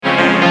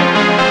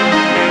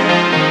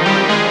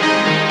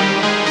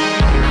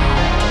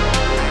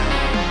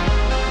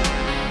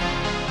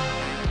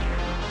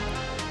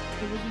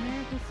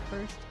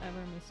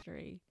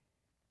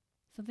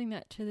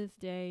to this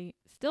day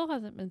still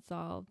hasn't been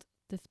solved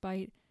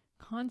despite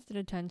constant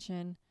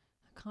attention,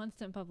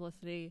 constant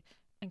publicity,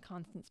 and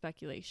constant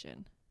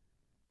speculation.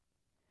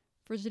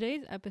 For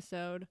today's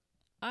episode,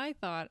 I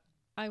thought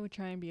I would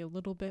try and be a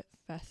little bit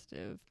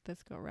festive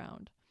this go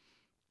round.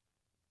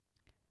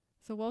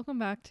 So welcome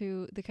back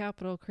to the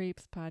Capital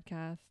Creeps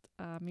podcast.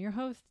 I'm your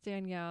host,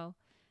 Danielle,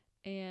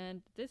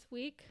 and this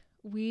week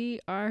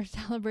we are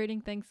celebrating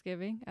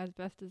Thanksgiving as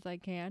best as I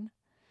can.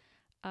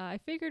 I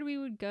figured we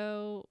would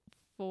go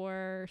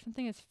for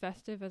something as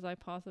festive as I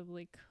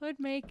possibly could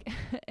make.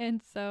 And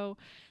so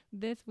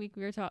this week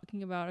we are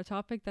talking about a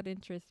topic that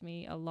interests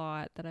me a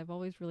lot, that I've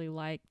always really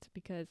liked,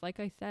 because like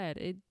I said,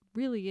 it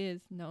really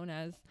is known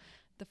as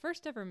the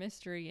first ever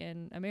mystery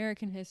in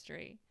American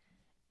history.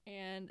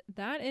 And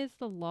that is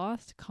the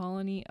lost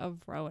colony of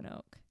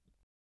Roanoke.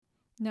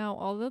 Now,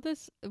 although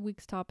this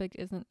week's topic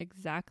isn't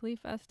exactly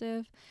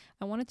festive,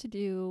 I wanted to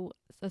do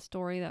a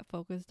story that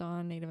focused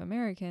on Native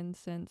Americans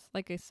since,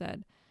 like I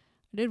said,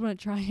 I did want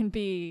to try and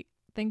be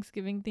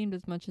Thanksgiving themed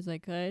as much as I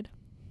could.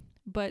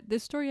 But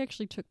this story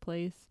actually took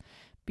place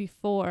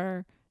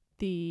before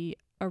the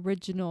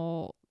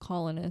original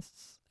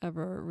colonists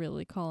ever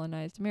really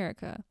colonized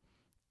America.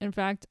 In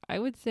fact, I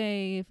would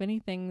say, if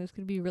anything, this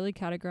could be really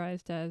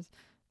categorized as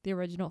the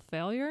original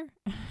failure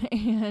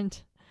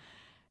and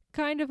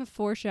kind of a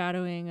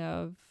foreshadowing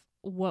of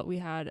what we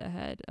had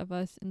ahead of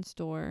us in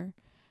store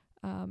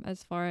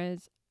as far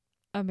as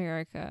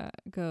America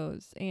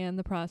goes and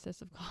the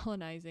process of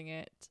colonizing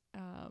it.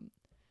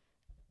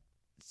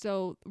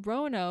 So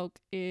Roanoke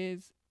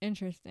is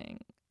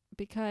interesting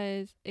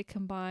because it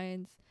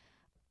combines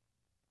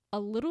a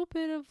little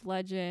bit of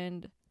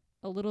legend,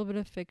 a little bit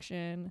of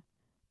fiction,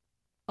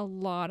 a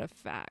lot of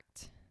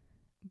fact.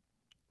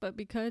 But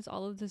because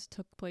all of this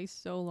took place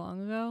so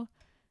long ago,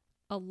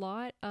 a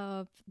lot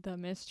of the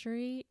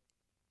mystery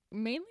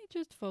mainly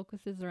just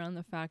focuses around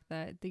the fact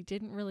that they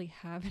didn't really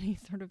have any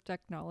sort of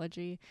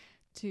technology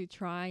to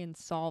try and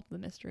solve the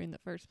mystery in the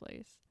first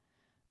place.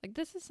 Like,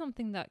 this is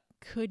something that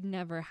could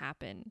never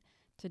happen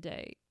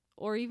today,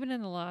 or even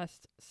in the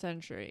last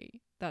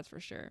century, that's for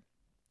sure.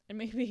 And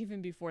maybe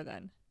even before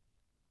then.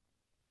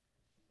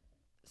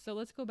 So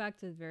let's go back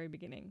to the very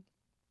beginning.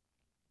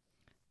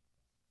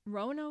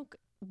 Roanoke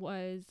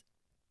was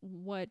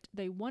what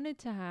they wanted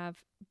to have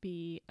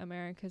be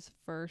America's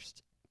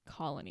first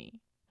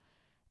colony.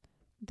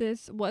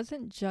 This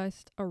wasn't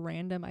just a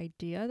random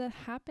idea that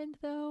happened,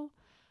 though.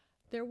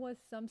 There was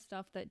some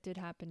stuff that did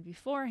happen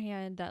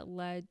beforehand that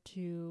led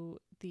to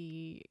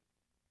the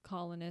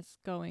colonists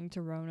going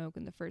to Roanoke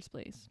in the first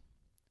place.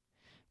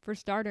 For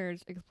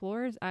starters,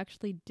 explorers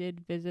actually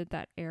did visit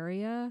that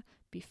area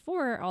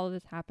before all of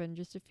this happened,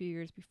 just a few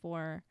years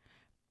before,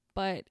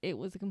 but it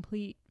was a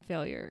complete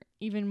failure,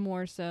 even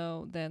more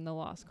so than the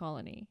lost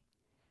colony.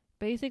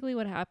 Basically,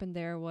 what happened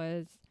there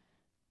was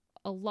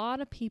a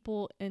lot of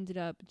people ended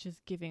up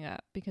just giving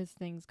up because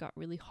things got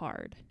really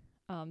hard.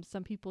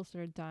 Some people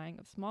started dying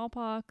of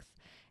smallpox,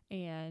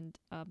 and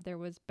there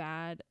was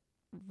bad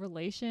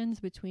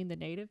relations between the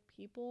native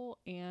people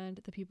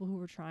and the people who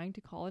were trying to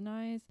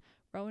colonize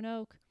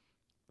Roanoke.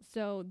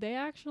 So they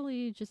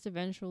actually just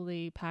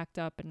eventually packed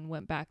up and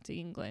went back to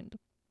England.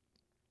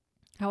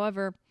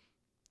 However,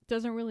 it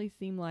doesn't really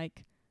seem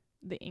like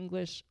the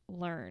English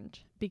learned,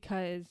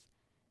 because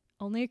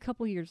only a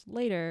couple years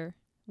later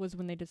was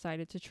when they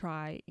decided to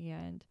try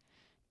and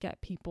get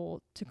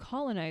people to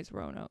colonize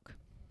Roanoke.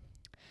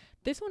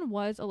 This one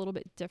was a little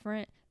bit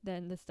different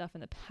than the stuff in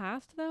the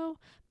past, though,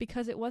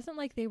 because it wasn't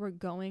like they were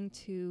going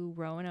to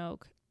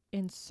Roanoke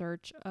in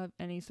search of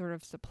any sort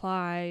of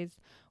supplies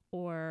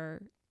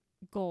or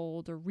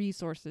gold or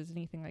resources,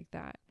 anything like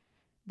that.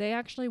 They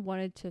actually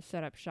wanted to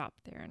set up shop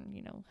there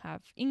and,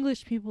 have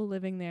English people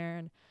living there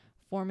and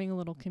forming a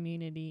little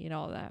community and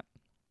all that.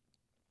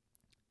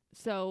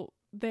 So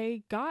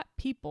they got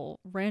people,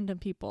 random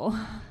people,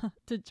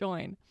 to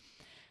join.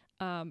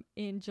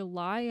 In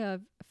July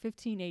of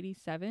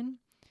 1587,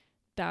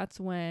 that's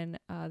when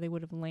they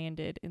would have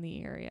landed in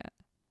the area.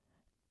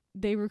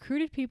 They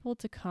recruited people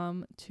to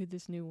come to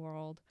this new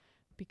world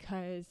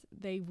because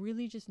they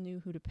really just knew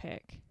who to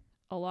pick.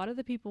 A lot of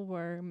the people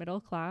were middle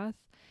class,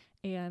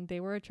 and they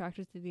were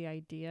attracted to the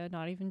idea,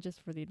 not even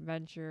just for the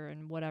adventure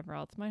and whatever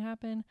else might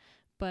happen,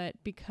 but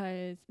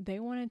because they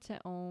wanted to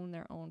own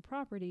their own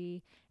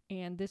property,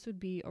 and this would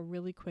be a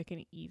really quick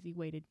and easy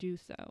way to do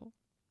so.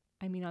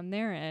 I mean, on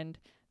their end,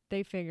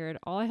 they figured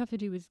all I have to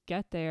do is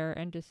get there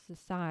and just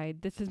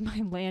decide this is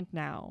my land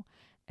now,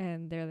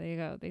 and there they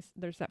go.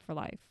 They're set for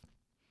life.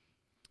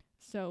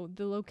 So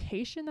the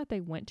location that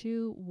they went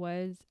to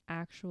was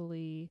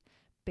actually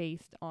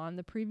based on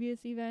the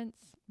previous events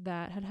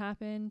that had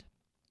happened.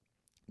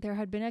 There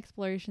had been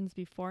explorations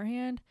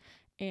beforehand,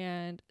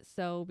 and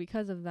so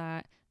because of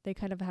that, they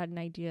kind of had an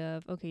idea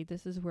of, okay,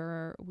 this is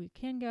where we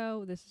can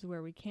go, this is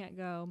where we can't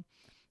go.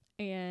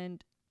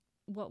 And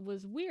what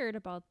was weird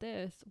about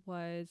this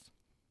was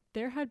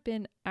there had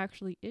been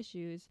actually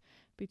issues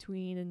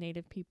between the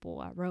native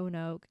people at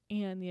Roanoke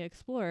and the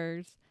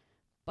explorers,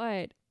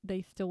 but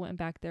they still went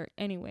back there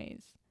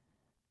anyways.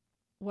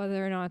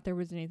 Whether or not there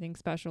was anything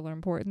special or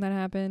important that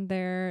happened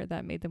there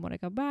that made them want to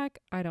go back,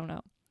 I don't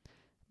know.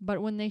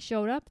 But when they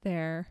showed up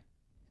there,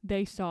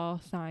 they saw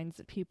signs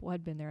that people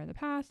had been there in the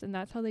past, and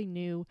that's how they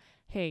knew,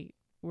 hey,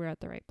 we're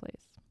at the right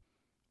place.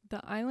 The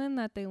island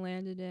that they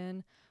landed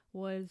in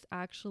was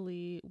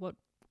actually what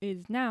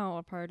is now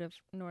a part of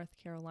North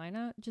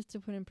Carolina, just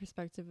to put in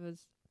perspective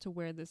as to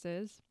where this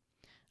is.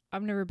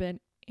 I've never been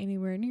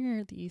anywhere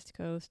near the East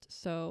Coast,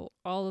 so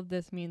all of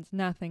this means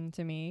nothing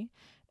to me.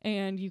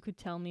 And you could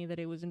tell me that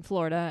it was in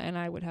Florida, and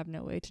I would have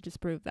no way to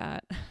disprove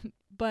that.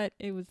 But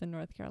it was in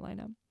North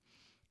Carolina.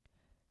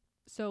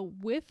 So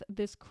with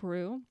this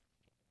crew,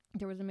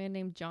 there was a man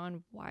named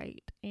John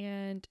White,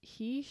 and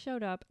he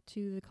showed up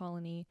to the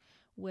colony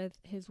with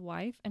his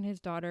wife and his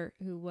daughter,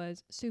 who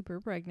was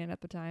super pregnant at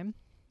the time.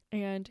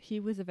 And he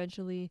was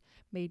eventually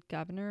made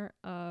governor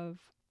of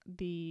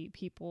the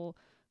people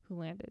who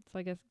landed. So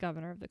I guess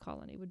governor of the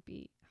colony would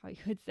be how you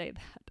would say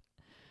that.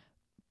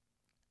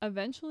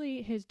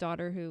 Eventually, his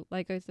daughter, who,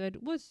 like I said,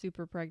 was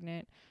super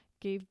pregnant,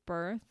 gave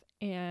birth,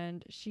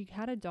 and she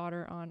had a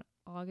daughter on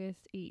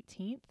August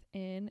 18th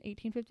in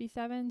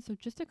 1857, so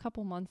just a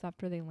couple months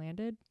after they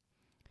landed.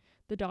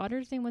 The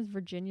daughter's name was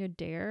Virginia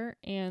Dare,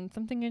 and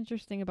something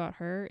interesting about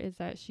her is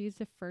that she's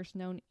the first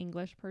known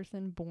English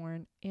person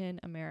born in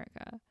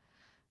America.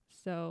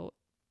 So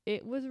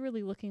it was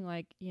really looking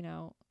like,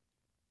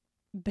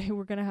 they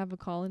were going to have a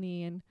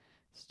colony and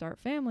start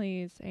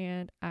families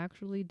and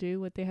actually do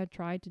what they had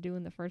tried to do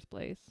in the first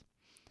place.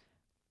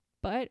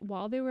 But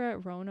while they were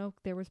at Roanoke,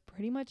 there was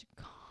pretty much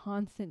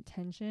constant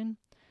tension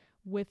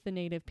with the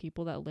native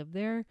people that lived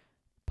there,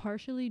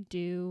 partially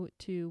due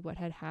to what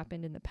had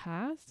happened in the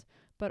past,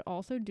 but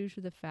also due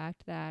to the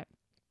fact that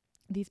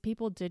these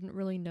people didn't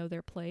really know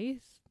their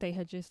place. They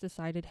had just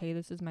decided, hey,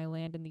 this is my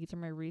land and these are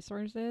my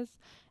resources.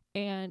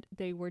 And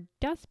they were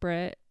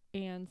desperate.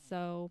 And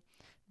so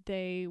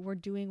they were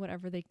doing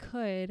whatever they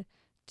could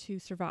to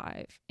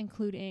survive,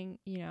 including,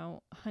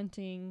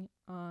 hunting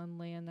on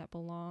land that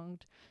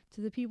belonged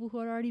to the people who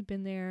had already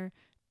been there,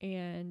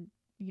 and,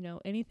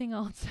 anything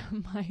else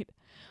that might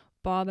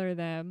bother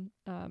them,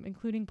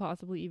 including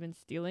possibly even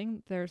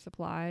stealing their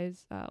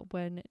supplies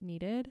when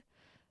needed.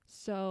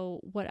 So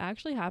what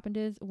actually happened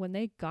is when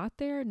they got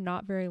there,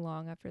 not very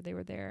long after they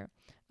were there,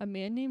 a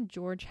man named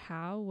George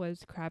Howe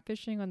was crab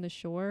fishing on the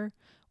shore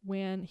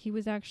when he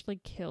was actually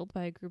killed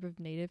by a group of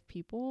native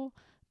people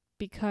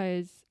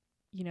because,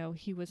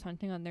 he was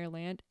hunting on their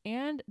land.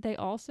 And they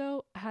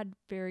also had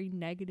very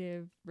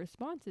negative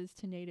responses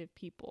to native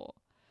people.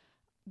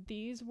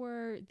 These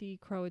were the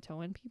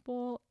Croatoan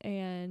people,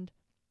 and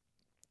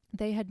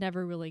they had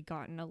never really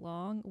gotten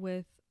along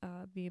with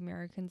the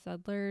American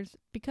settlers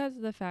because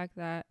of the fact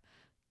that,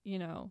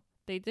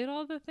 they did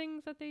all the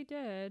things that they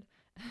did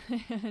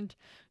and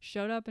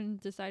showed up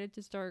and decided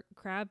to start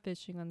crab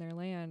fishing on their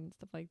land and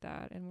stuff like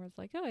that. And was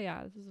like, oh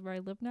yeah, this is where I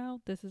live now.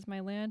 This is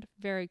my land.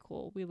 Very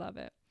cool. We love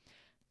it.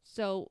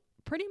 So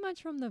pretty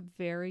much from the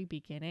very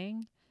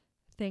beginning,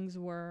 things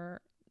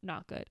were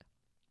not good.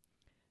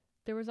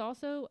 There was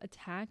also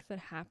attacks that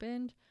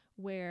happened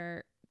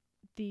where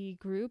the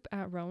group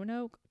at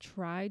Roanoke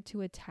tried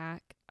to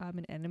attack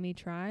an enemy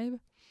tribe,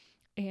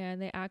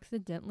 and they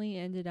accidentally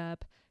ended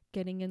up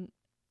getting in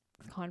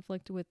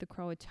conflict with the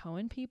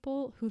Croatoan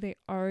people, who they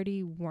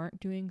already weren't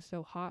doing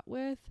so hot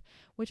with,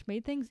 which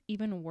made things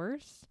even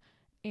worse.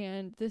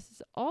 And this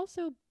is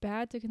also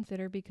bad to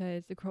consider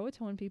because the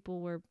Croatoan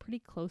people were pretty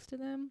close to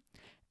them.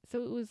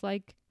 So it was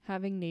like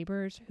having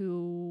neighbors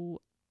who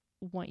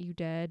want you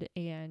dead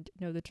and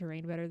know the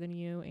terrain better than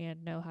you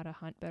and know how to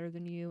hunt better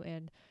than you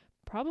and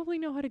probably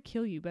know how to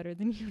kill you better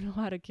than you know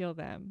how to kill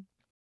them.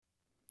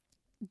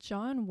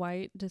 John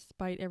White,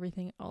 despite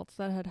everything else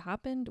that had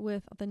happened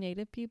with the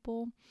native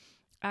people,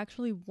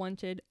 actually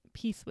wanted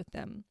peace with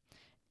them.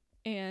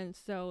 And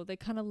so they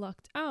kind of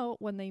lucked out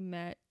when they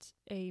met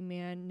a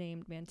man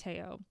named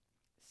Manteo.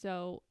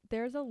 So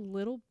there's a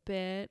little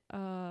bit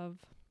of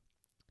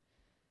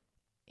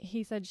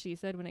he said, she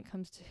said when it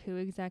comes to who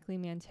exactly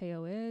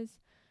Manteo is.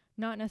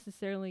 Not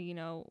necessarily,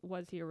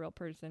 was he a real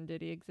person?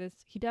 Did he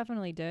exist? He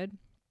definitely did.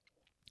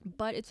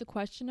 But it's a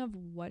question of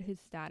what his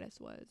status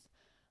was.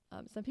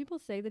 Some people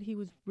say that he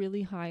was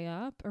really high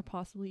up or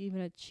possibly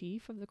even a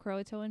chief of the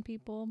Croatoan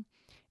people.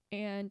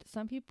 And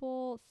some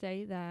people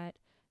say that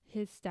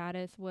his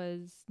status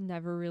was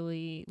never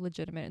really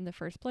legitimate in the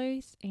first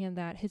place and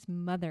that his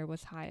mother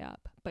was high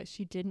up, but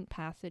she didn't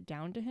pass it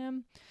down to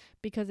him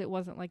because it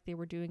wasn't like they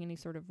were doing any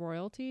sort of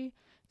royalty.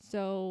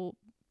 So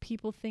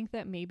people think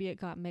that maybe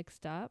it got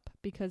mixed up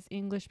because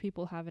English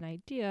people have an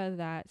idea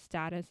that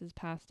status is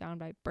passed down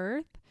by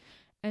birth.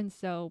 And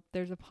so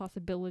there's a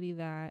possibility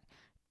that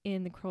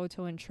in the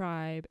Croatoan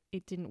tribe,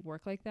 it didn't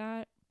work like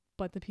that,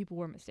 but the people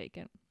were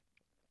mistaken.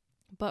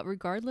 But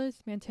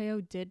regardless,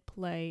 Manteo did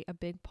play a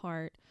big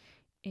part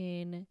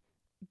in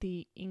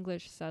the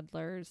English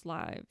settlers'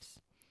 lives.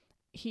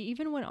 He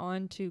even went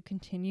on to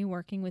continue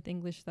working with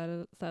English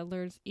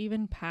settlers,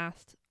 even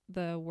past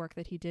the work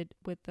that he did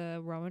with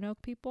the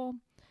Roanoke people.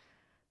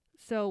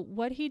 So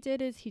what he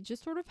did is he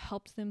just sort of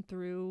helps them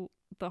through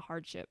the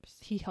hardships.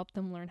 He helped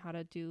them learn how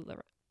to do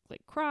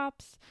like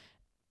crops,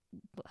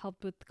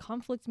 helped with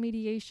conflict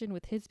mediation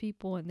with his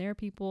people and their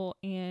people,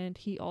 and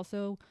he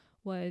also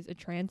was a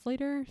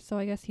translator. So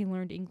I guess he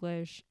learned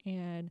English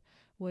and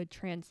would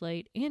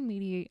translate and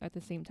mediate at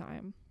the same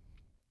time.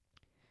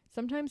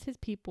 Sometimes his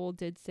people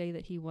did say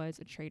that he was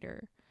a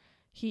traitor.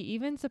 He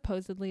even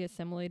supposedly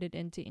assimilated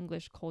into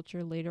English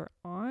culture later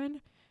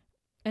on,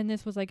 and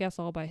this was, I guess,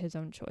 all by his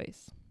own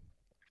choice.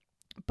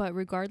 But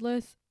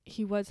regardless,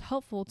 he was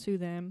helpful to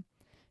them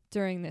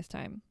during this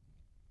time.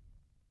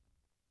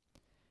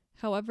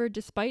 However,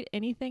 despite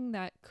anything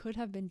that could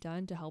have been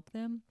done to help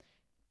them,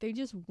 they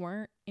just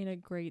weren't in a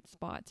great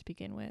spot to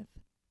begin with.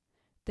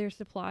 Their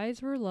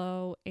supplies were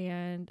low,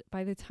 and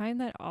by the time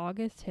that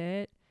August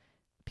hit,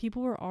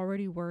 people were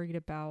already worried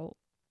about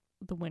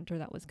the winter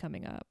that was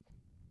coming up.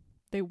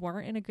 They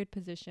weren't in a good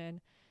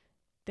position.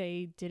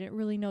 They didn't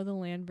really know the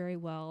land very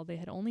well. They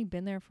had only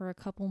been there for a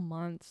couple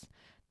months.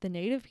 The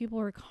native people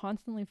were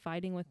constantly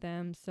fighting with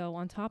them. So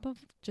on top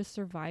of just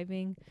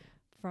surviving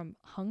from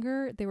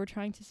hunger, they were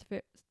trying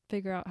to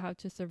figure out how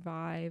to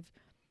survive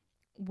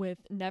with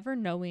never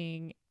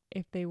knowing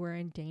if they were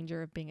in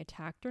danger of being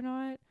attacked or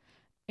not,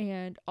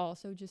 and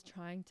also just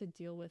trying to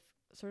deal with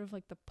sort of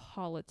like the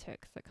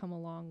politics that come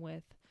along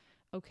with,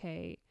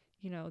 okay,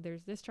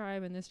 there's this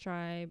tribe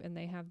and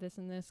they have this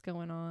and this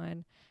going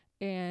on,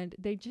 and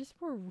they just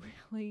were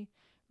really,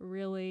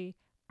 really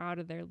out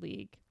of their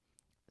league.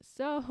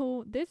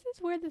 So this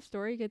is where the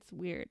story gets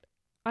weird.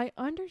 I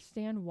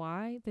understand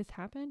why this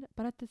happened,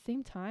 but at the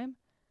same time,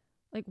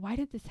 like, why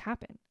did this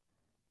happen?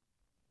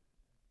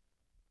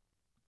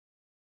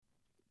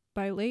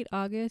 By late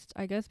August,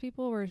 I guess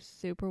people were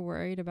super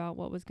worried about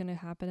what was going to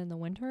happen in the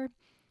winter.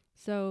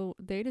 So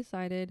they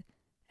decided,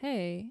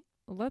 hey,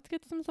 let's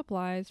get some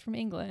supplies from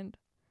England.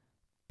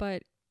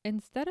 But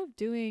instead of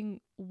doing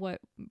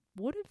what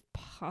would have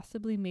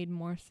possibly made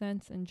more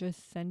sense and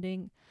just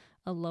sending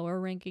a lower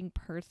ranking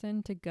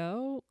person to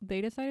go,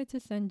 they decided to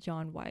send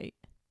John White.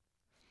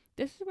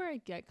 This is where I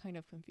get kind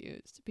of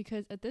confused,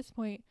 because at this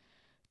point,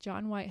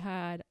 John White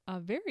had a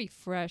very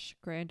fresh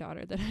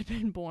granddaughter that had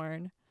been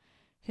born,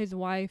 his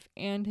wife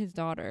and his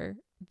daughter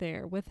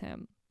there with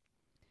him.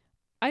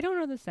 I don't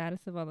know the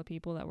status of all the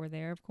people that were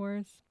there, of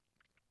course,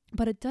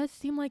 but it does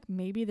seem like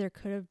maybe there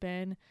could have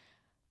been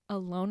a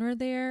loner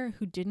there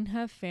who didn't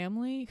have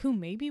family, who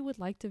maybe would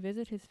like to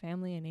visit his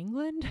family in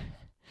England,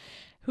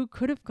 who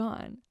could have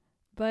gone.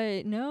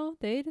 But no,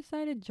 they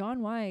decided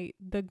John White,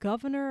 the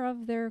governor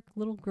of their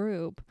little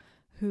group,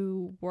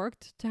 who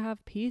worked to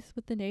have peace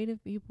with the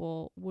native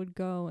people, would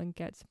go and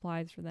get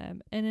supplies for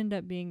them and end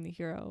up being the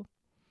hero.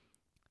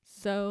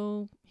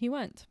 So he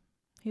went.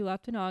 He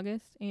left in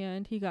August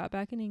and he got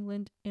back in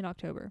England in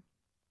October.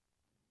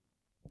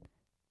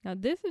 Now,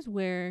 this is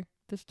where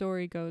the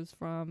story goes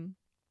from,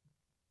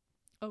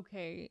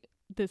 okay,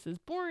 this is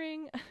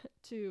boring,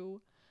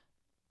 to,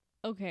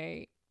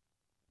 okay,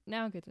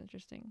 now it gets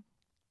interesting.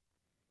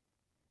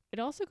 It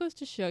also goes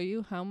to show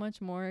you how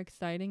much more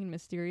exciting and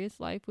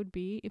mysterious life would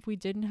be if we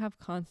didn't have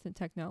constant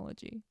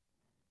technology.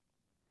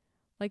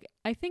 Like,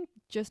 I think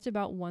just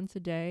about once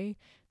a day,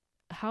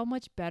 how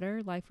much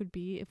better life would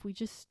be if we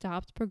just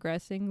stopped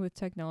progressing with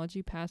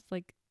technology past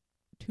like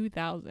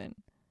 2000.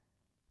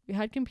 We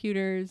had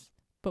computers,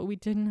 but we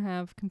didn't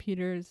have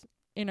computers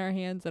in our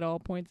hands at all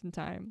points in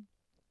time.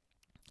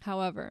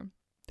 However,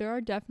 there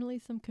are definitely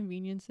some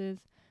conveniences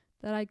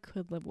that I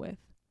could live with.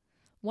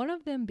 One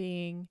of them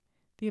being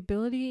the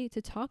ability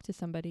to talk to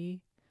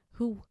somebody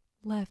who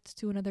left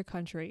to another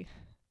country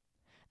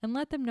and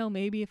let them know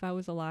maybe if I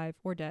was alive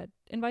or dead,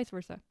 and vice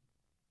versa.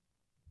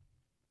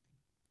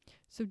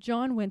 So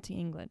John went to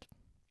England,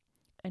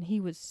 and he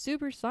was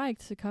super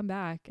psyched to come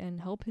back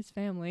and help his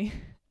family,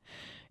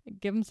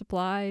 give them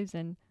supplies,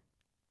 and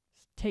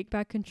take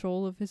back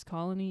control of his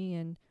colony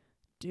and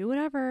do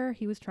whatever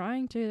he was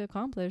trying to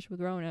accomplish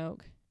with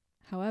Roanoke.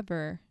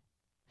 However,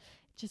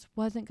 it just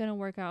wasn't going to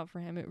work out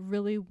for him. It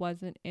really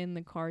wasn't in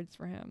the cards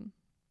for him.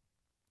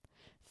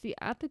 See,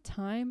 at the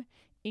time,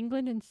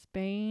 England and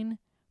Spain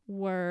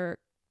were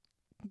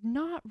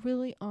not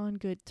really on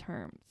good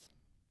terms.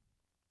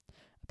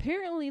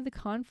 Apparently, the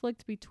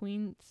conflict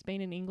between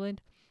Spain and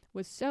England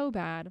was so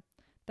bad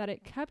that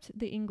it kept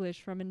the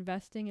English from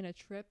investing in a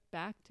trip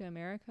back to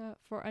America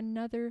for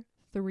another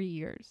 3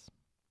 years.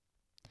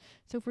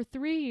 So for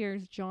 3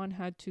 years, John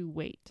had to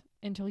wait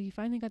until he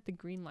finally got the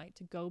green light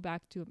to go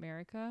back to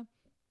America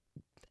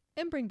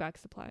and bring back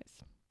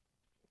supplies.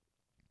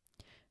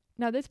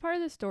 Now, this part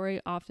of the story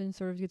often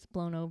sort of gets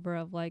blown over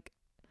of like,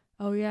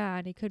 oh yeah,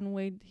 and he couldn't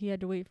wait. He had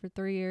to wait for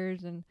 3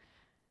 years, and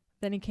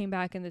then he came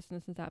back and this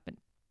happened.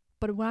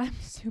 But what I'm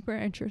super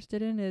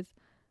interested in is,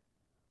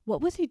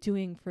 what was he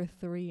doing for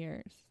 3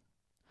 years?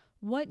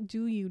 What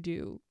do you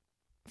do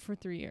for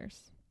 3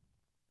 years?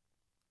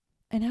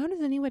 And how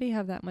does anybody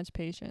have that much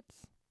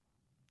patience?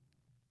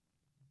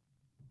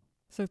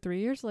 So 3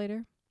 years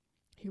later,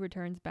 he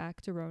returns back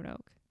to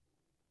Roanoke.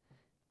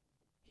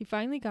 He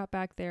finally got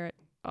back there at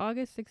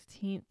August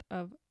 16th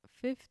of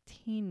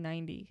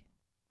 1590.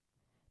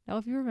 Now,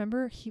 if you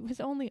remember, he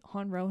was only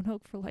on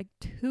Roanoke for like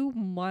 2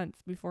 months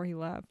before he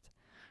left.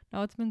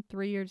 Now, it's been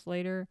 3 years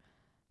later,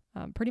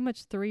 pretty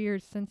much 3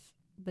 years since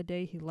the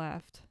day he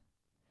left.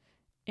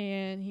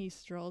 And he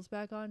strolls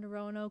back onto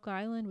Roanoke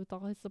Island with all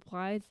his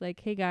supplies,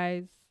 like, hey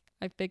guys,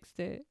 I fixed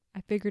it.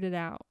 I figured it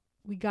out.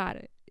 We got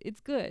it. It's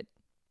good.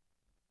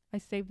 I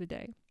saved the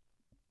day.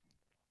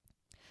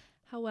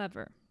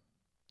 However,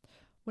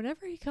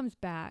 whenever he comes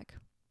back,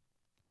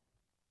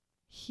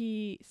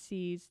 he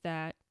sees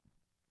that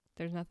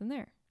there's nothing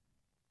there.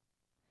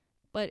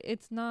 But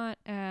it's not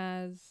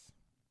as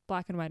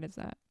black and white as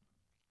that.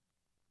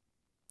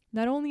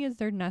 Not only is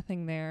there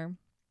nothing there,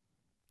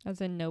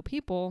 as in no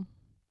people,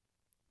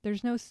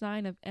 there's no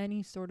sign of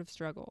any sort of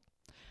struggle.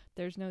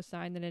 There's no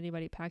sign that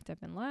anybody packed up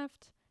and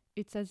left.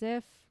 It's as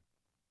if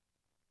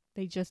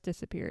they just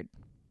disappeared.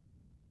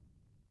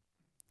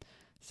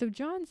 So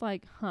John's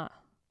like,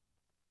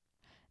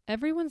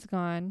 everyone's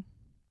gone.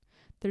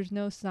 There's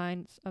no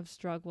signs of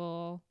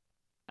struggle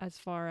as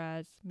far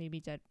as maybe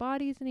dead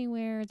bodies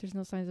anywhere. There's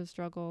no signs of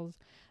struggles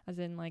as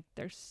in like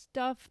there's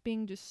stuff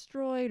being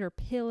destroyed or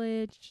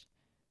pillaged.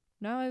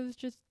 No, it was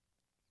just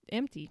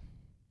empty.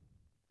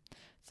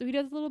 So he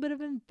does a little bit of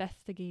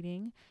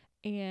investigating,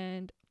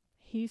 and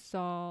he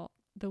saw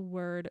the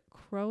word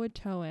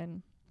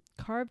Croatoan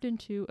carved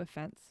into a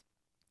fence.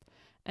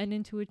 And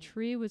into a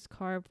tree was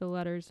carved the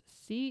letters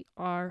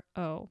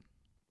C-R-O.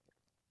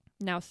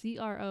 Now,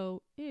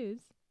 C-R-O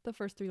is the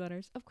first 3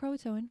 letters of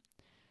Croatoan.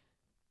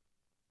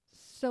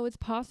 So it's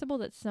possible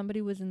that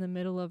somebody was in the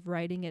middle of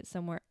writing it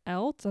somewhere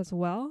else as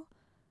well,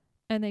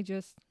 and they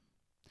just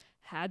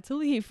had to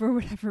leave for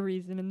whatever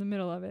reason in the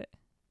middle of it.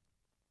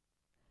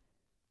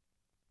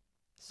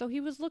 So he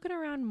was looking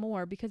around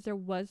more because there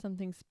was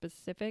something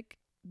specific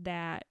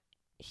that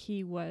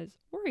he was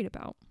worried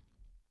about.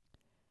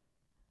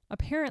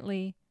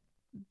 Apparently,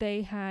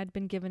 they had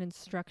been given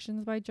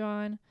instructions by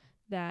John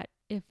that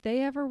if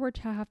they ever were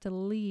to have to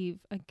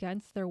leave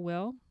against their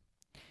will,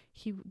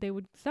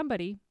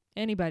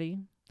 anybody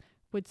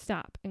would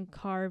stop and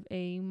carve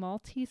a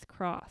Maltese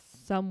cross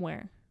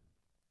somewhere.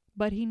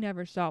 But he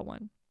never saw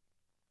one.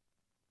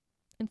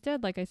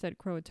 Instead, like I said,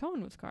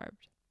 Croatoan was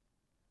carved.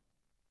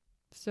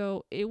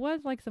 So it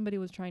was like somebody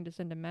was trying to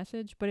send a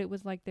message, but it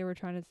was like they were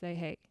trying to say,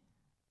 hey,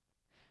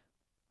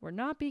 we're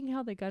not being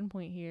held at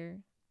gunpoint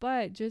here,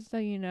 but just so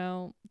you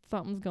know,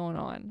 something's going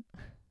on.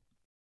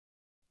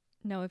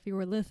 Now, if you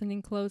were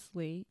listening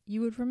closely,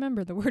 you would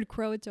remember the word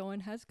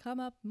Croatoan has come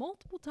up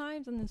multiple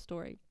times in this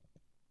story.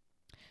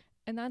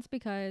 And that's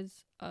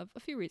because of a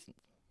few reasons.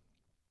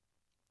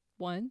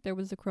 One, there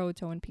was the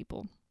Croatoan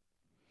people.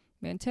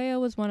 Manteo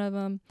was one of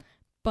them,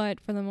 but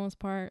for the most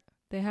part,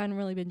 they hadn't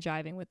really been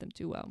jiving with them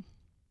too well.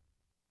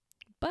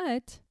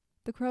 But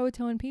the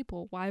Croatoan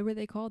people, why were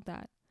they called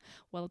that?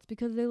 Well, it's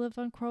because they lived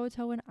on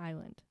Croatoan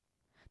Island.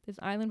 This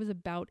island was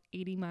about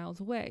 80 miles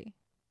away.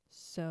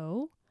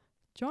 So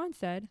John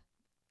said,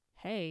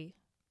 hey,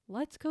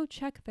 let's go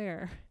check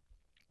there.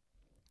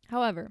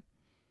 However,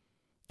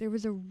 there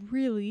was a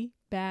really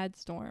bad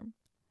storm.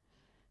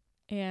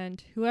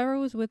 And whoever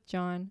was with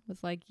John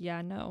was like,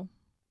 yeah, no,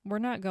 we're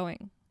not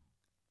going.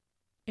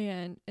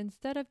 And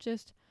instead of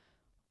just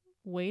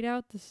wait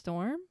out the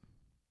storm,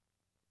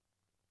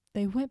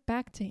 they went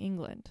back to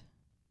England.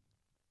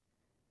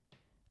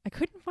 I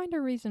couldn't find a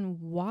reason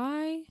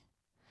why.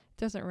 It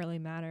doesn't really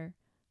matter.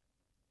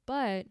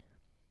 But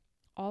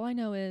all I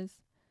know is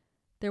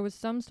there was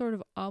some sort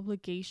of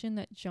obligation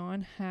that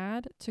John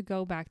had to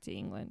go back to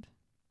England.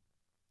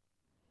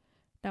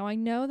 Now, I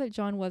know that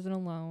John wasn't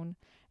alone,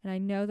 and I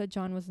know that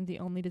John wasn't the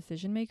only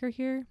decision maker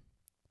here.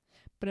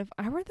 But if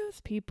I were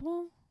those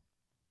people,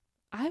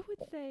 I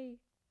would say,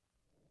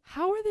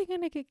 how are they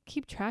going to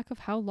keep track of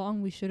how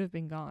long we should have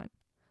been gone?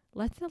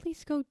 Let's at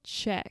least go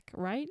check,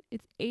 right?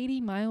 It's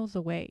 80 miles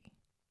away.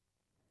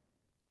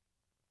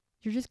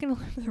 You're just going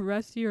to live the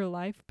rest of your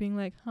life being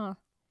like, So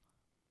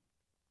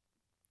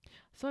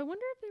I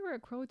wonder if they were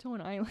at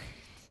Croatoan Island.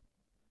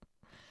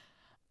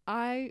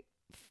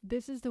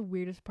 This is the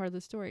weirdest part of the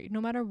story.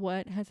 No matter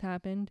what has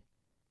happened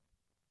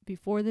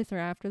before this or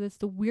after this,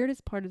 the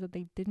weirdest part is that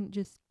they didn't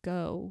just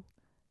go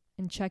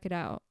and check it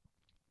out.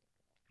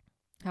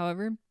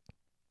 However,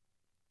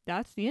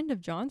 that's the end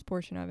of John's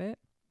portion of it.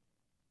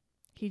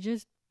 He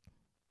just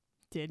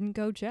didn't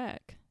go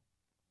check.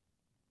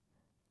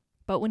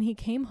 But when he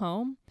came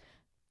home,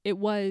 it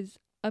was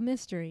a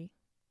mystery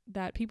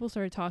that people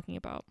started talking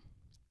about.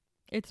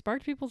 It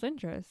sparked people's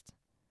interest.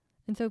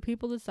 And so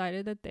people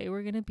decided that they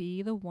were going to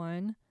be the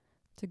one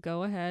to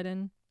go ahead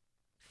and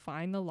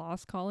find the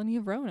lost colony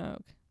of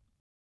Roanoke.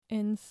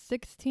 In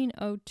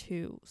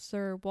 1602,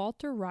 Sir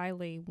Walter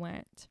Raleigh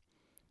went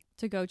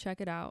to go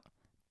check it out,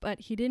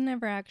 but he didn't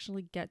ever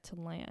actually get to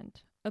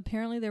land.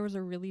 Apparently there was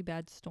a really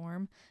bad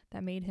storm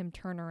that made him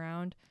turn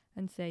around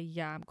and say,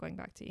 yeah, I'm going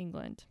back to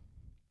England.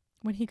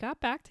 When he got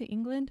back to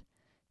England,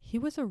 he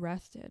was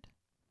arrested.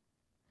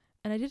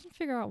 And I didn't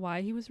figure out why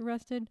he was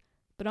arrested,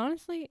 but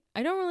honestly,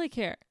 I don't really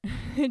care.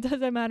 It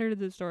doesn't matter to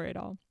the story at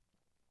all.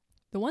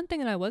 The one thing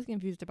that I was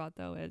confused about,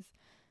 though, is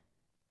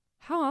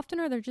How often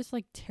are there just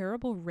like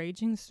terrible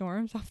raging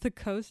storms off the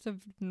coast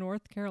of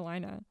North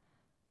Carolina?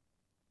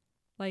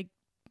 Like,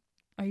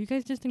 are you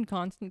guys just in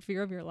constant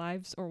fear of your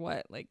lives or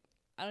what? Like,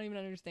 I don't even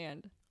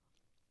understand.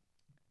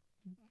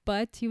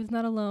 But he was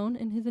not alone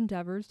in his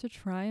endeavors to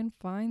try and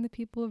find the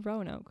people of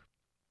Roanoke.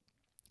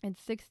 In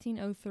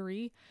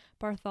 1603,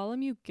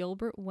 Bartholomew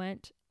Gilbert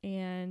went,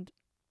 and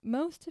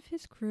most of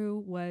his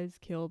crew was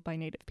killed by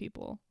native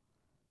people.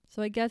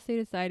 So I guess they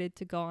decided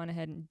to go on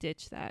ahead and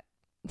ditch that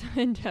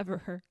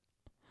endeavor.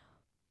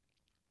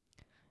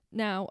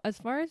 Now, as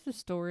far as the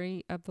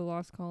story of the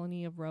lost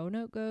colony of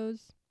Roanoke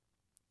goes,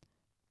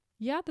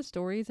 yeah, the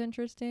story is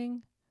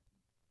interesting,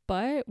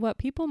 but what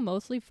people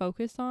mostly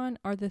focus on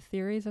are the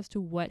theories as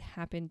to what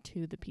happened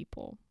to the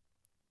people.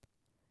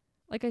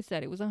 Like I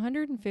said, it was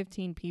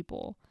 115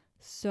 people.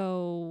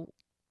 So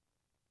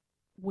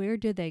where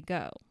did they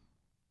go?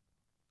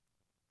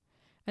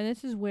 And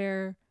this is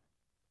where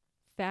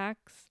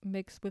facts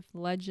mixed with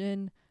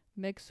legend,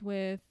 mixed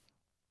with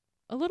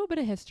a little bit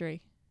of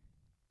history.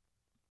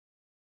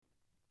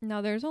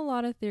 Now, there's a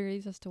lot of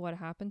theories as to what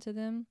happened to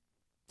them,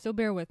 so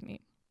bear with me.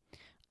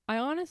 I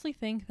honestly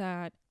think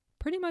that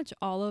pretty much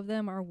all of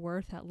them are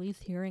worth at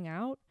least hearing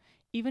out,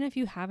 even if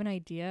you have an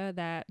idea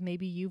that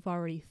maybe you've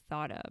already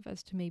thought of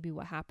as to maybe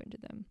what happened to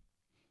them.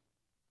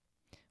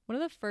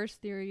 One of the first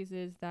theories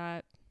is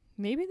that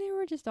maybe they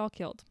were just all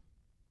killed.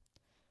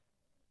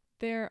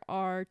 There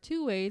are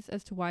two ways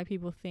as to why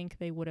people think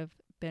they would have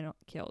been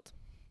killed.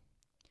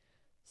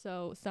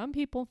 So some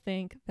people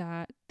think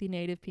that the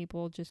native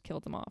people just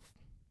killed them off.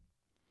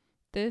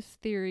 This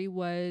theory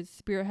was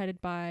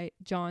spearheaded by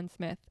John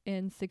Smith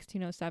in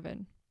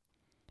 1607.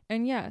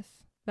 And yes,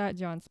 that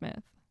John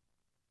Smith.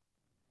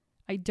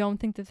 I don't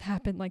think this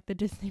happened like the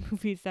Disney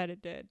movie said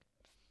it did.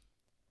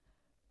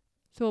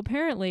 So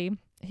apparently,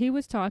 he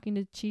was talking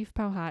to Chief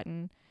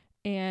Powhatan,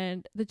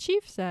 and the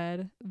chief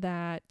said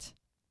that,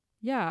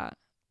 yeah,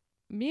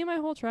 me and my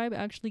whole tribe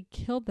actually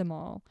killed them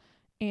all.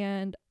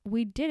 And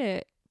we did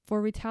it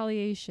for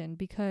retaliation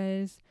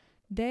because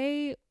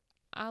they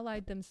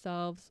allied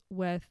themselves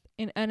with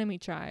an enemy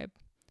tribe.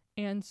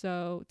 And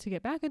so to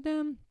get back at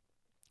them,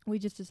 we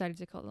just decided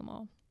to kill them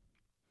all.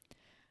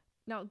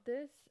 Now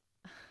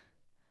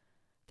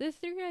this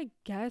theory I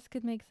guess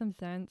could make some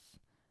sense,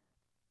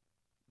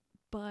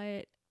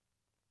 but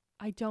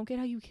I don't get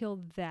how you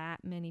kill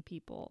that many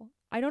people.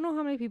 I don't know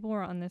how many people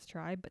were on this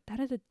tribe, but that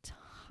is a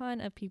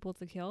ton of people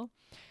to kill.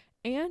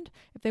 And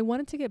if they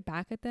wanted to get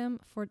back at them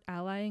for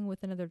allying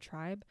with another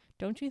tribe,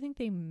 don't you think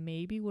they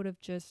maybe would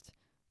have just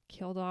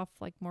killed off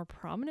like more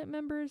prominent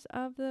members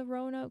of the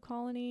Roanoke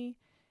colony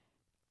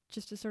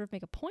just to sort of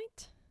make a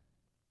point?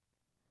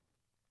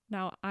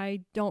 Now,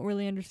 I don't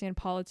really understand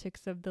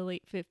politics of the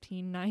late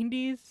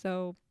 1590s,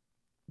 so,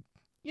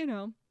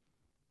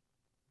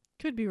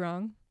 could be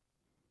wrong.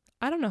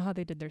 I don't know how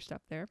they did their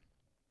stuff there.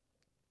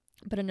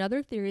 But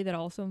another theory that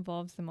also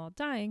involves them all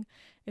dying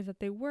is that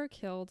they were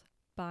killed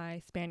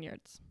by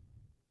Spaniards.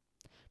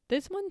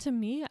 This one to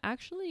me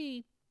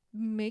actually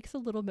makes a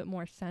little bit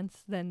more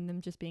sense than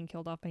them just being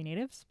killed off by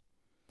natives.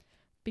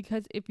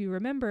 Because if you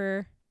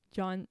remember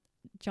John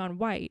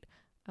White,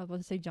 I was about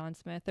to say John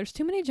Smith. There's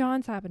too many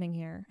Johns happening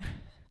here.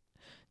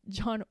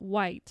 John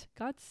White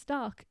got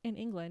stuck in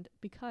England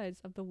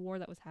because of the war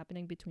that was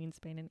happening between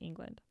Spain and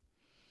England.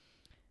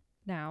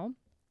 Now,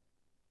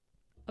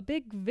 a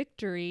big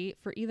victory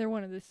for either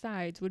one of the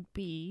sides would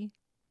be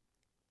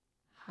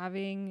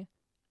having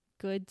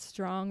good,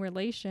 strong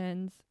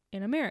relations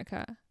in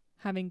America,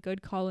 having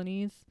good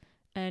colonies,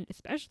 and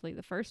especially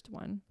the first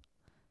one.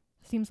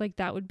 Seems like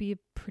that would be a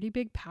pretty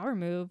big power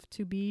move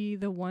to be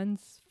the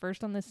ones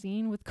first on the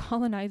scene with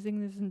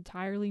colonizing this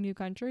entirely new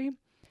country.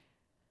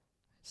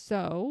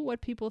 So,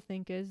 what people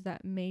think is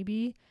that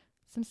maybe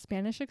some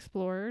Spanish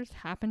explorers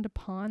happened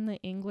upon the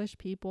English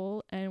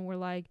people and were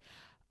like,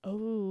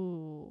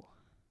 oh,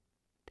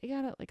 they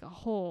got like a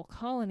whole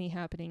colony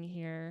happening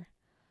here.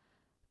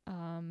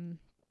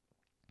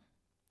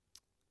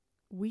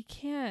 We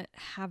can't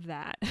have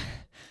that.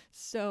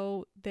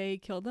 So they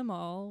killed them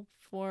all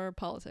for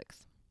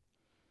politics.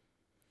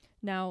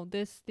 Now,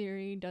 this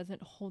theory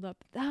doesn't hold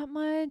up that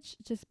much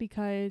just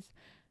because,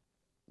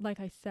 like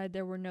I said,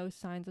 there were no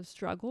signs of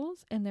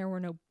struggles and there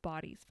were no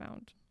bodies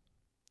found.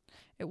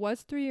 It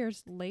was 3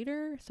 years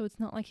later, so it's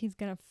not like he's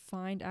going to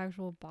find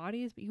actual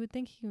bodies, but you would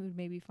think he would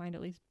maybe find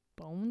at least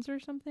bones or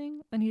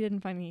something, and he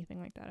didn't find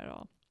anything like that at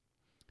all.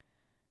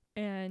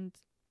 And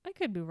I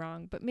could be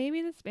wrong, but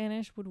maybe the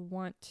Spanish would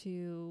want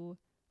to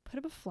put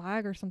up a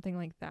flag or something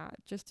like that,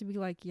 just to be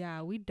like,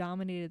 yeah, we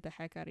dominated the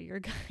heck out of your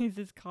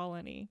guys'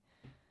 colony.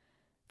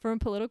 From a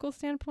political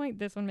standpoint,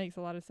 this one makes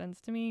a lot of sense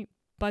to me,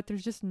 but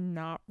there's just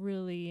not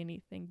really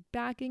anything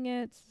backing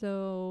it,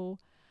 so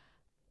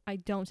I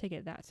don't take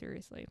it that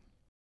seriously.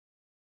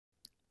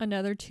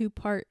 Another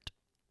 2-part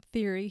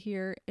theory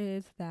here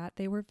is that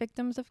they were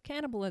victims of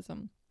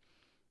cannibalism.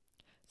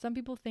 Some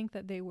people think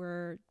that they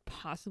were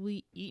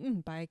possibly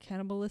eaten by a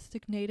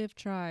cannibalistic native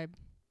tribe.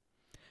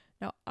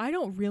 Now, I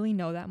don't really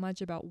know that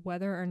much about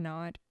whether or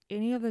not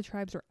any of the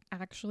tribes were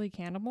actually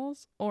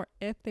cannibals or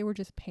if they were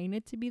just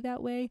painted to be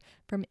that way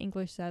from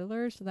English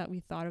settlers so that we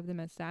thought of them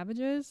as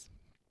savages.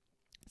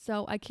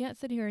 So I can't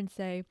sit here and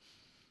say,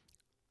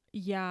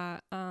 yeah,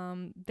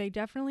 they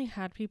definitely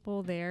had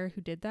people there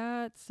who did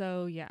that.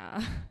 So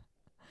yeah.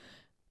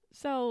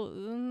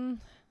 So,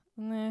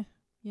 meh,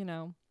 you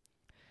know.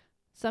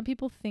 Some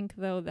people think,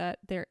 though, that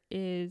there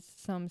is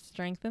some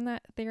strength in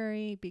that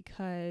theory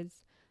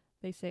because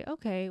they say,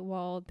 okay,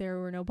 well, there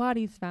were no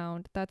bodies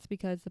found. That's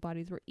because the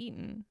bodies were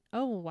eaten.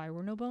 Oh, why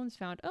were no bones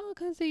found? Oh,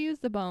 because they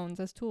used the bones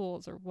as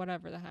tools or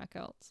whatever the heck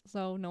else.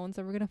 So no one's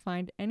ever going to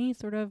find any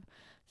sort of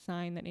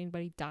sign that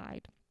anybody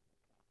died.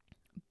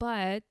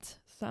 But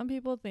some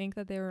people think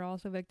that they were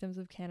also victims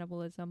of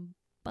cannibalism,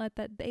 but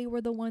that they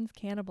were the ones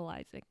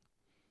cannibalizing.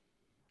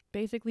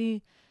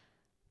 Basically,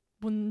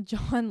 when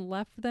John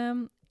left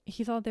them,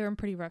 he thought they were in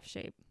pretty rough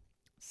shape.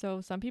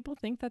 So some people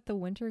think that the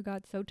winter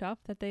got so tough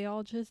that they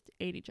all just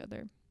ate each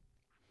other.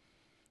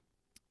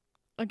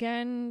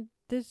 Again,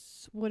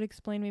 this would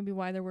explain maybe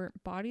why there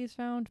weren't bodies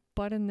found,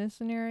 but in this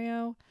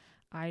scenario,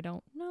 I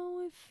don't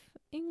know if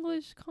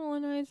English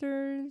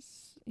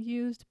colonizers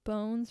used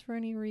bones for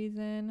any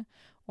reason,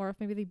 or if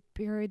maybe they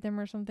buried them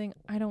or something.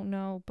 I don't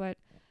know, but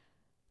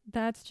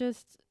that's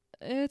just,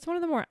 it's one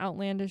of the more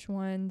outlandish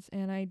ones,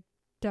 and I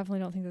definitely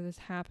don't think that this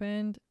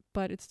happened,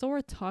 but it's still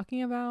worth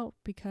talking about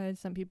because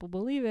some people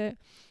believe it.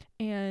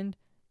 And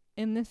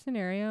in this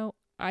scenario,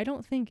 I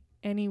don't think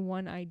any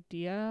one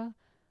idea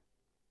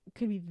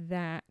could be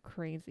that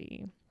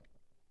crazy,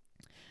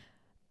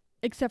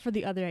 except for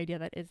the other idea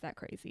that is that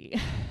crazy.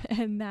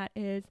 And that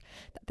is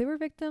that they were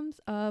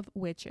victims of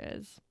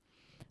witches.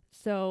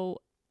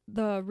 So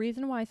the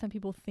reason why some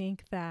people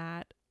think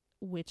that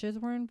witches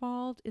were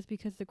involved is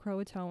because the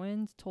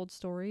Croatoans told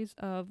stories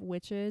of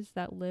witches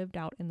that lived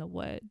out in the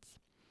woods.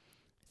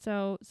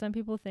 So some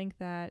people think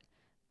that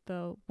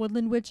the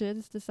woodland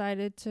witches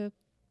decided to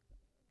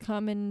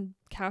come and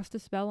cast a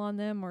spell on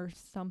them or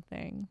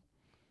something.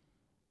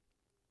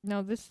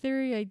 Now, this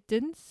theory I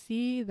didn't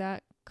see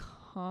that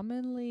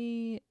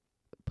commonly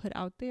put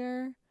out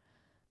there,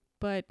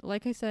 but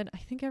like I said, I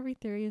think every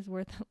theory is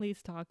worth at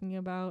least talking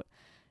about.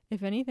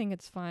 If anything,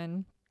 it's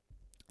fun.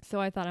 So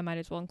I thought I might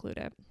as well include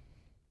it.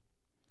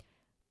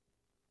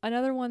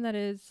 Another one that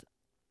is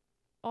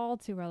all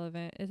too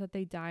relevant is that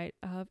they died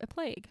of a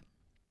plague.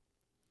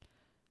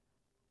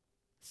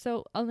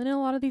 So in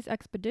a lot of these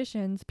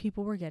expeditions,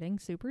 people were getting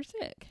super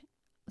sick.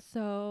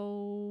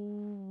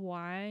 So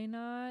why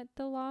not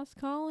the Lost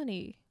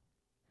Colony?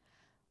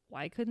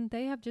 Why couldn't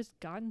they have just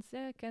gotten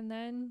sick and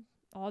then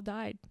all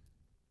died?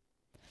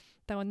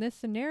 Now, in this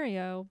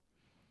scenario,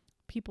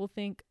 people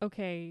think,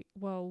 okay,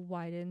 well,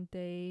 why didn't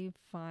they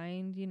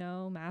find,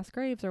 mass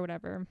graves or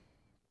whatever?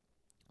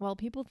 Well,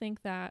 people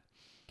think that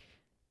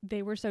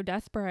they were so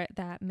desperate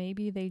that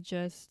maybe they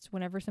just,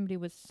 whenever somebody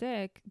was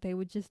sick, they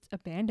would just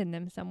abandon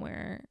them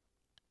somewhere.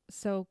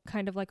 So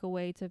kind of like a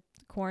way to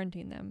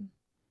quarantine them.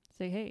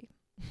 Say, hey,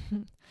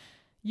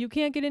 you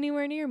can't get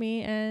anywhere near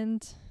me,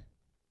 and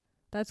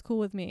that's cool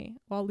with me.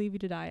 I'll leave you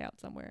to die out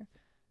somewhere.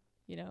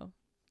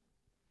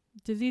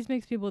 Disease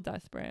makes people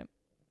desperate.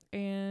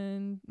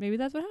 And maybe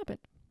that's what happened.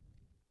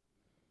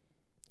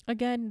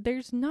 Again,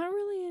 there's not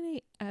really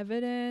any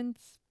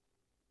evidence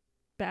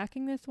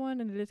backing this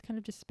one, and it is kind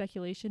of just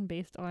speculation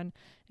based on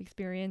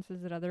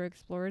experiences that other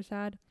explorers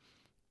had.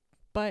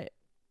 But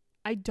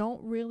I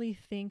don't really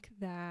think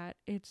that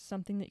it's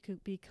something that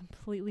could be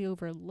completely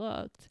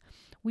overlooked.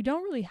 We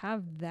don't really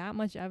have that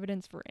much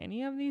evidence for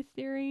any of these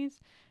theories.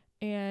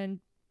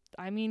 And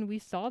I mean, we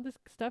saw this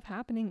stuff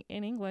happening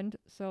in England,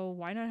 so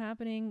why not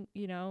happening,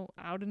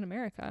 out in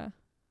America?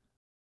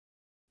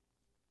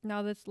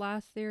 Now, this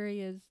last theory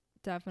is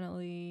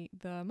definitely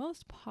the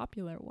most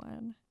popular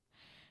one.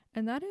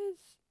 And that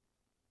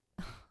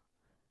is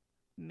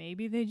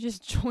maybe they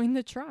just joined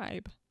the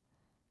tribe.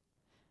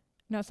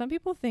 Now, some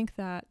people think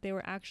that they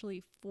were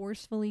actually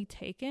forcefully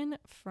taken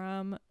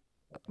from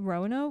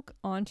Roanoke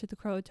onto the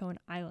Croatoan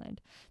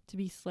island to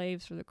be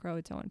slaves for the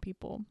Croatoan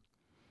people.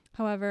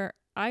 However,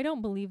 I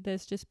don't believe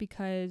this just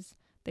because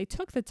they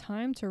took the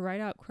time to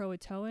write out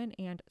Croatoan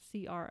and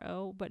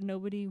CRO, but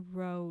nobody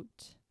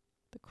wrote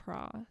the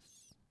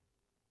cross.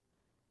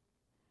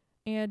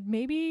 And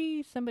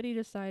maybe somebody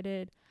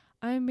decided,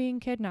 I'm being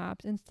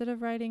kidnapped. Instead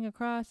of writing a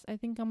cross, I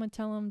think I'm going to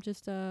tell them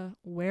just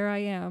where I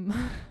am.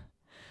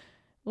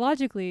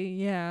 Logically,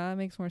 yeah, that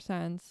makes more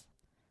sense.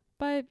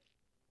 But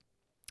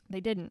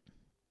they didn't.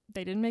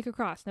 They didn't make a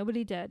cross.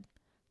 Nobody did.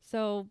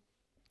 So,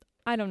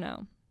 I don't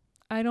know.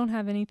 I don't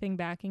have anything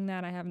backing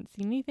that. I haven't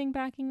seen anything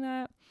backing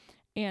that.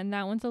 And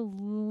that one's a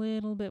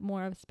little bit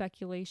more of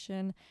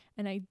speculation.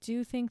 And I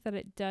do think that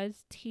it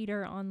does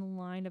teeter on the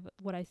line of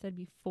what I said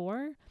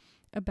before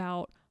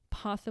about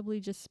possibly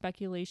just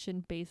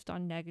speculation based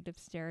on negative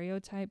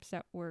stereotypes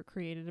that were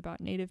created about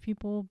Native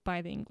people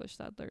by the English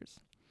settlers.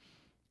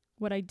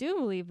 What I do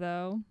believe,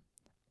 though,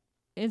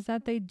 is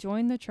that they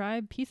joined the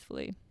tribe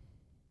peacefully.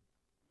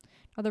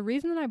 Now, the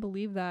reason that I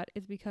believe that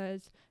is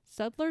because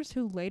settlers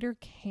who later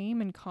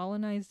came and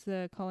colonized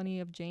the colony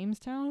of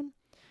Jamestown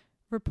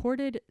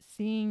reported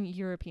seeing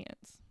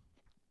Europeans.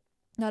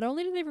 Not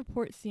only did they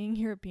report seeing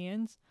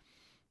Europeans,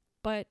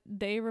 but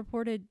they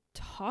reported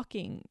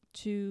talking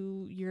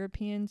to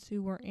Europeans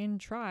who were in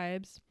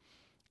tribes,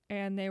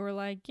 and they were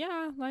like,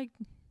 yeah, like,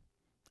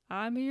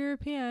 I'm a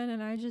European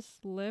and I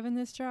just live in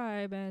this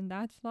tribe and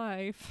that's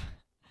life.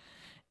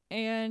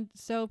 And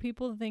so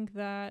people think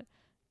that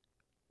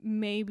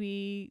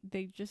maybe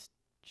they just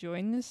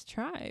joined this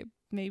tribe.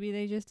 Maybe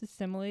they just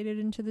assimilated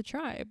into the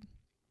tribe.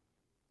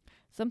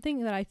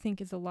 Something that I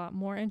think is a lot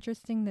more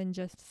interesting than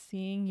just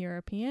seeing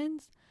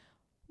Europeans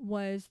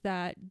was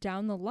that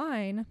down the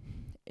line,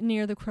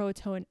 near the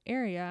Croatoan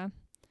area,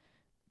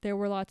 there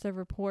were lots of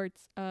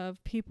reports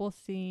of people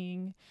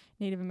seeing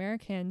Native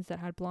Americans that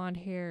had blonde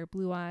hair,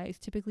 blue eyes,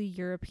 typically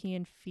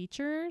European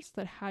features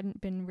that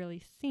hadn't been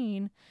really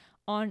seen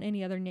on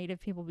any other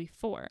Native people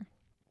before.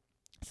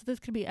 So this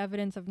could be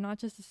evidence of not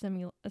just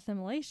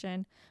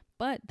assimilation,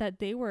 but that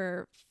they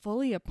were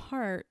fully a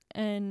part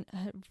and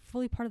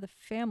fully part of the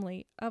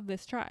family of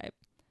this tribe.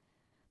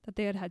 That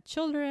they had had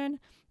children,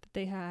 that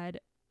they had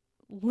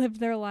lived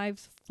their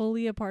lives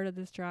fully a part of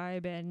this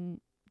tribe and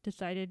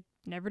decided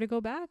never to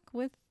go back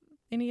with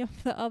any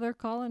of the other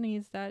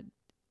colonies that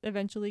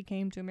eventually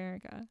came to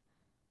America.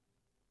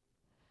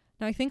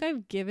 Now, I think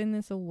I've given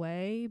this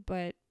away,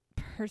 but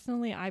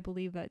personally, I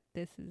believe that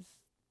this is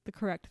the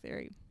correct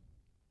theory.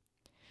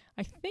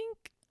 I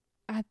think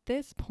at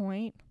this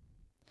point,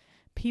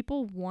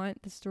 people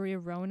want the story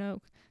of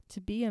Roanoke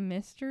to be a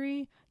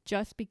mystery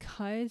just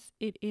because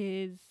it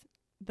is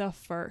the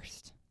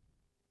first,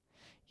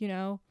 you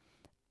know?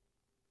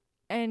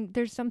 And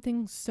there's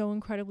something so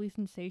incredibly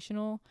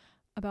sensational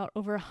about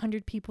over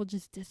 100 people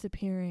just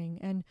disappearing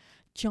and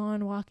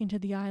John walking to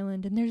the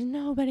island and there's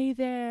nobody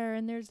there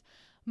and there's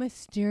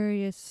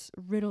mysterious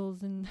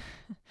riddles and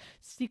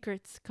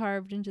secrets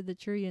carved into the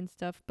tree and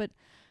stuff. But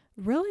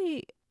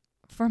really,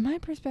 from my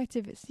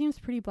perspective, it seems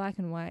pretty black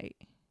and white.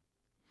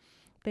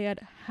 They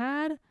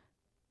had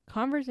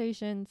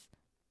conversations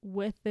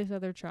with this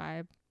other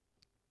tribe.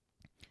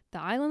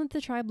 The island that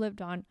the tribe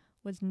lived on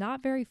was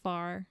not very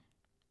far,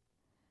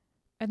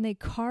 and they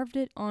carved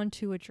it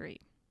onto a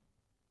tree.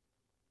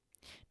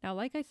 Now,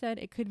 like I said,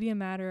 it could be a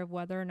matter of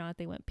whether or not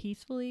they went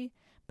peacefully,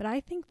 but I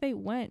think they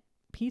went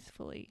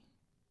peacefully.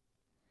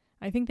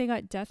 I think they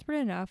got desperate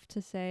enough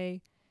to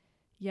say,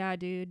 yeah,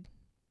 dude,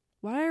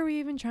 why are we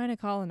even trying to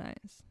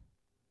colonize?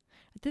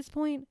 At this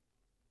point,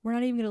 we're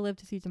not even going to live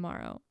to see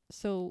tomorrow.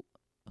 So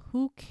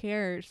who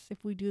cares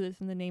if we do this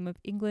in the name of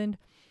England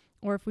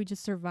or if we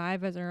just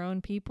survive as our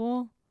own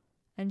people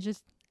and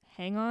just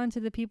hang on to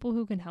the people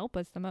who can help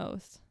us the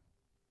most?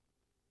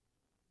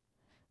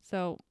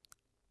 So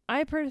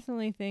I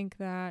personally think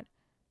that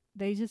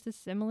they just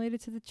assimilated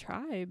to the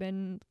tribe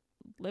and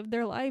lived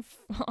their life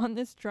on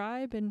this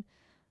tribe and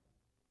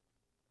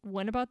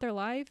went about their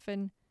life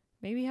and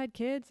maybe had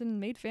kids and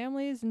made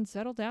families and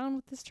settled down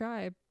with this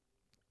tribe.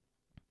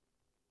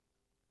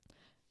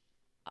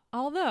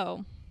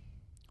 Although,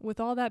 with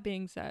all that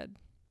being said,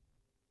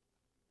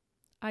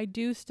 I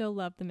do still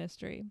love the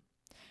mystery.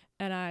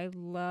 And I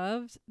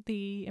loved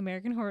the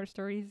American Horror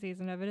Story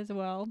season of it as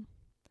well.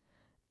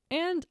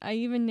 And I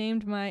even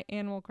named my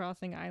Animal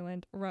Crossing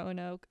island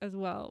Roanoke as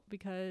well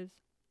because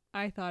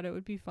I thought it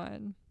would be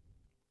fun.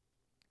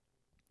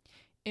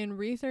 In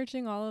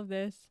researching all of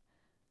this,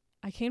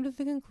 I came to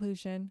the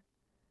conclusion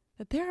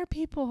that there are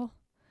people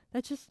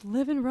that just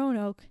live in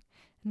Roanoke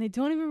and they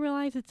don't even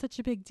realize it's such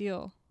a big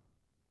deal.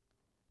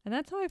 And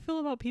that's how I feel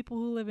about people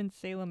who live in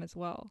Salem as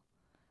well.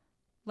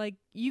 Like,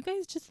 you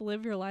guys just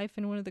live your life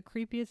in one of the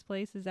creepiest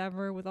places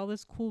ever with all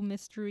this cool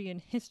mystery and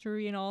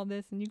history and all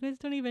this, and you guys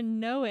don't even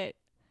know it.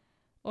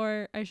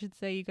 Or I should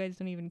say, you guys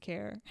don't even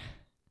care.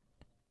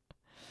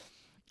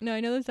 No, I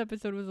know this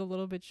episode was a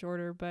little bit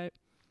shorter, but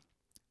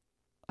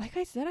like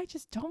I said, I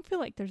just don't feel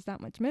like there's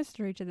that much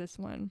mystery to this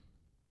one.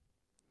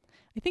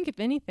 I think if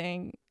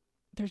anything,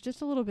 there's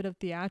just a little bit of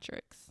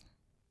theatrics.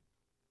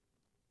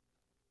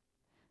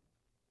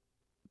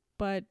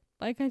 But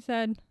like I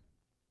said,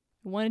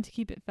 I wanted to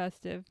keep it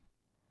festive.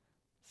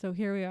 So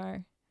here we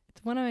are.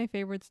 It's one of my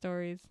favorite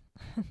stories,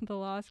 The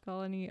Lost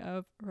Colony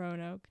of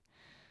Roanoke.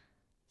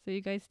 So you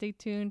guys stay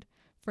tuned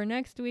for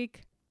next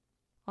week.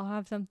 I'll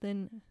have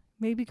something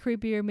maybe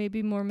creepier,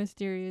 maybe more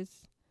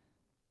mysterious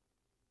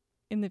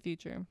in the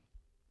future.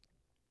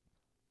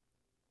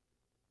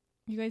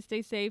 You guys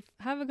stay safe.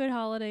 Have a good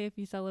holiday if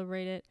you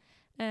celebrate it.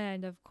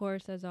 And of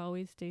course, as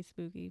always, stay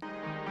spooky.